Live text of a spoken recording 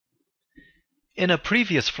In a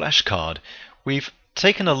previous flashcard, we've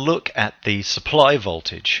taken a look at the supply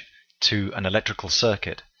voltage to an electrical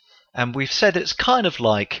circuit, and we've said it's kind of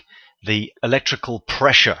like the electrical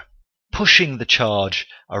pressure pushing the charge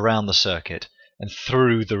around the circuit and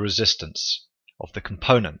through the resistance of the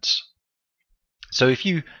components. So if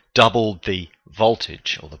you doubled the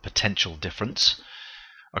voltage or the potential difference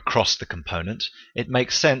across the component, it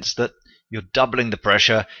makes sense that you're doubling the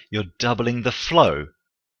pressure, you're doubling the flow,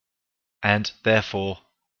 and therefore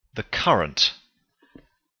the current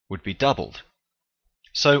would be doubled.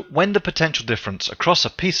 So when the potential difference across a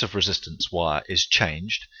piece of resistance wire is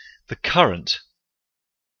changed, the current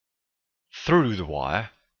through the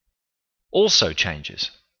wire also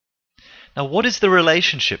changes. Now, what is the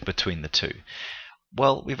relationship between the two?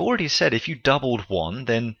 Well, we've already said if you doubled one,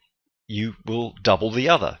 then you will double the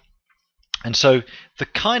other. And so the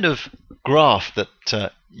kind of graph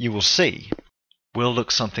that you will see will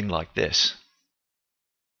look something like this.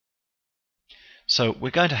 So we're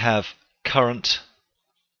going to have current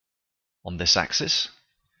on this axis.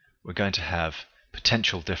 We're going to have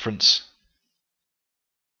potential difference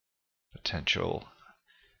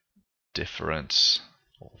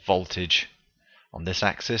or voltage on this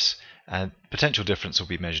axis, and potential difference will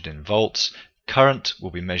be measured in volts. Current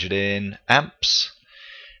will be measured in amps.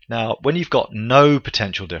 Now, when you've got no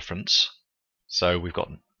potential difference, so we've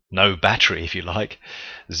got no battery, if you like,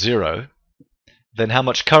 zero, then how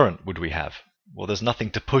much current would we have? Well, there's nothing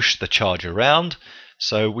to push the charge around,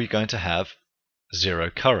 so we're going to have zero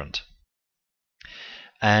current.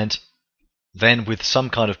 And then with some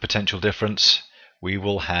kind of potential difference, we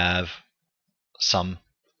will have some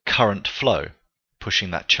current flow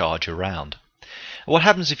pushing that charge around. What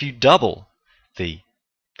happens if you double the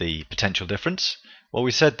potential difference? Well,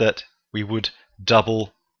 we said that we would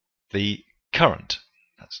double the current.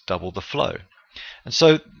 That's double the flow. And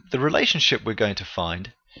so the relationship we're going to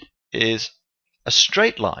find is a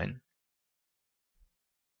straight line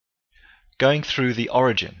going through the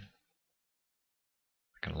origin.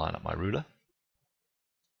 I can line up my ruler.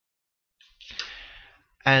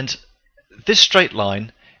 And this straight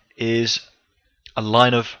line is a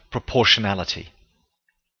line of proportionality.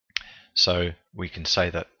 So we can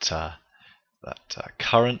say that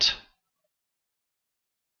current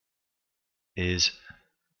is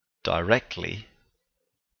directly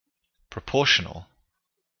proportional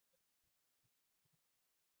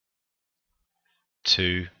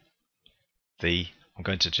to the, I'm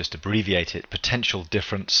going to just abbreviate it, potential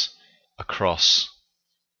difference across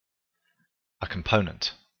a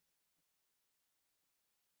component.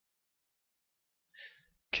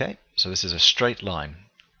 Okay, so this is a straight line,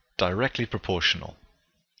 directly proportional.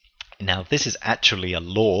 Now this is actually a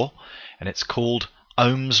law, and it's called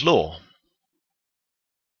Ohm's Law.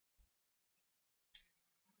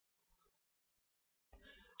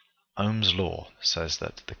 Ohm's law says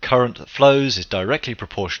that the current that flows is directly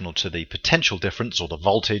proportional to the potential difference, or the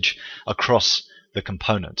voltage, across the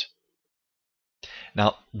component.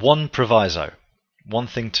 Now, one proviso, one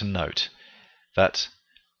thing to note, that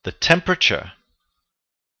the temperature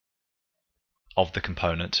of the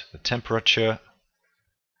component, the temperature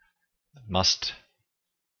must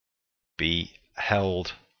be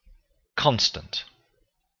held constant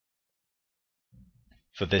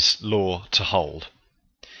for this law to hold.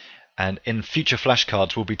 And in future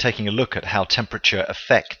flashcards, we'll be taking a look at how temperature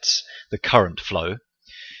affects the current flow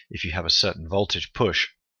if you have a certain voltage push.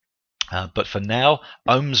 But for now,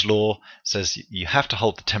 Ohm's law says you have to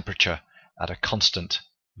hold the temperature at a constant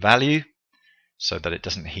value so that it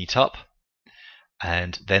doesn't heat up,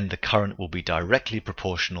 and then the current will be directly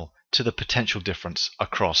proportional to the potential difference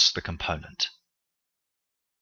across the component.